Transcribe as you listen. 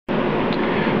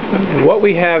What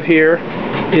we have here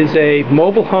is a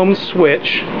mobile home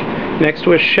switch next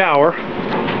to a shower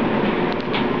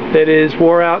that is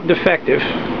wore out and defective.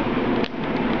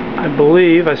 I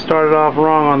believe I started off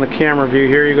wrong on the camera view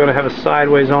here. You're going to have a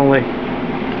sideways only.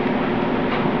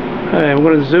 I'm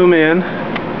going to zoom in.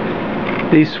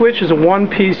 The switch is a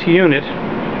one-piece unit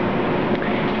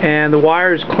and the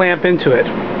wires clamp into it.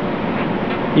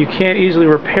 You can't easily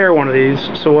repair one of these,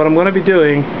 so what I'm going to be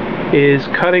doing is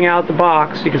cutting out the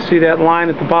box. You can see that line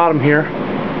at the bottom here,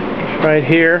 right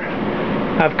here.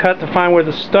 I've cut to find where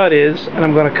the stud is, and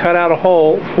I'm going to cut out a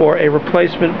hole for a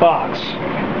replacement box.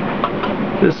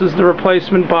 This is the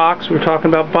replacement box. We're talking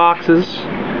about boxes.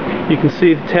 You can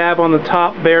see the tab on the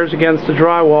top bears against the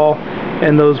drywall,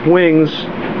 and those wings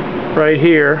right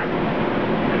here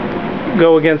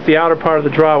go against the outer part of the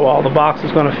drywall. The box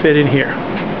is going to fit in here.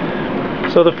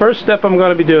 So the first step I'm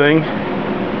going to be doing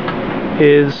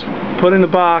is putting the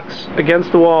box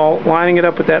against the wall, lining it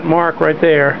up with that mark right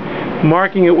there,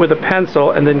 marking it with a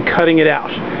pencil, and then cutting it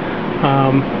out.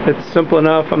 It's simple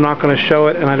enough. I'm not going to show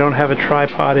it, and I don't have a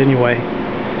tripod anyway.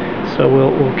 So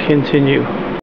we'll continue.